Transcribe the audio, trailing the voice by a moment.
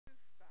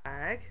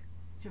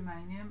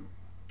Germanium.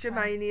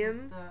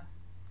 Germanium.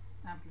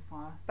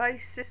 Amplifier.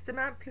 Bass system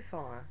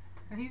amplifier.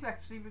 Are you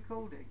actually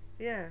recording?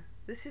 Yeah.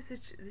 This is the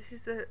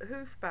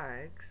hoof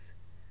bags.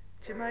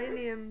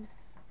 Germanium.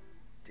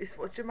 It's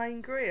what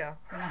Jermaine Greer.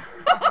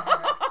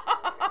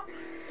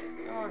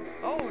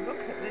 Oh, look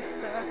at this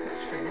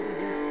circuitry. Isn't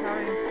this so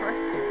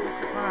impressive?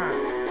 Look at that.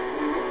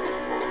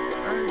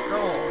 Oh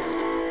God.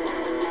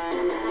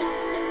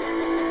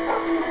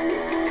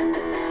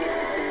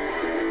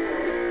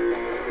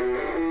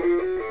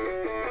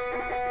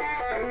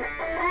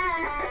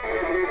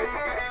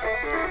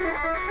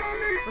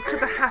 Look at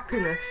the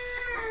happiness.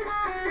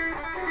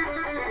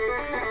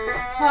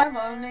 I'm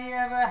only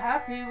ever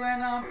happy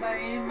when I'm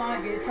playing my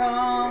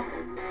guitar.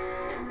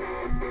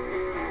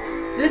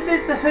 This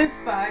is the hoof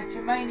bag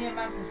Germanium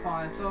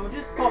amplifier, so I'll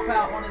just pop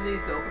out one of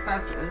these little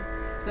capacitors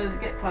so to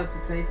get closer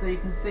please, so you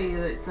can see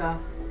that it's the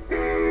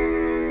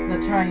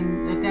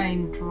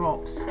gain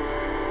drops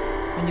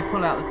when you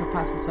pull out the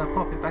capacitor.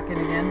 Pop it back in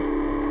again.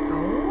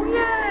 Oh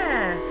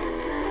yeah.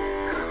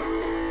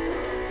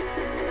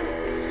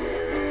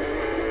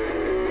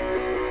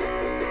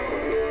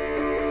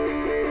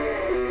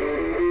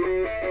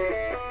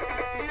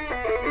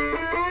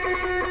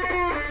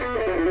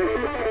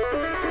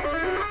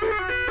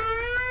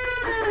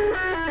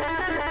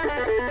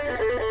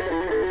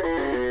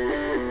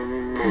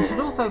 You should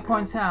also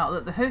point out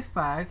that the hoof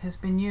bag has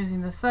been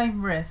using the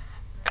same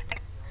riff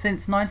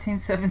since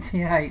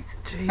 1978.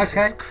 Jesus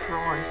okay?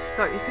 Christ,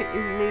 don't you think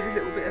you need a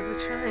little bit of a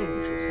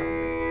change or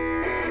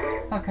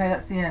something? Okay,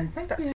 that's the end. Thank you.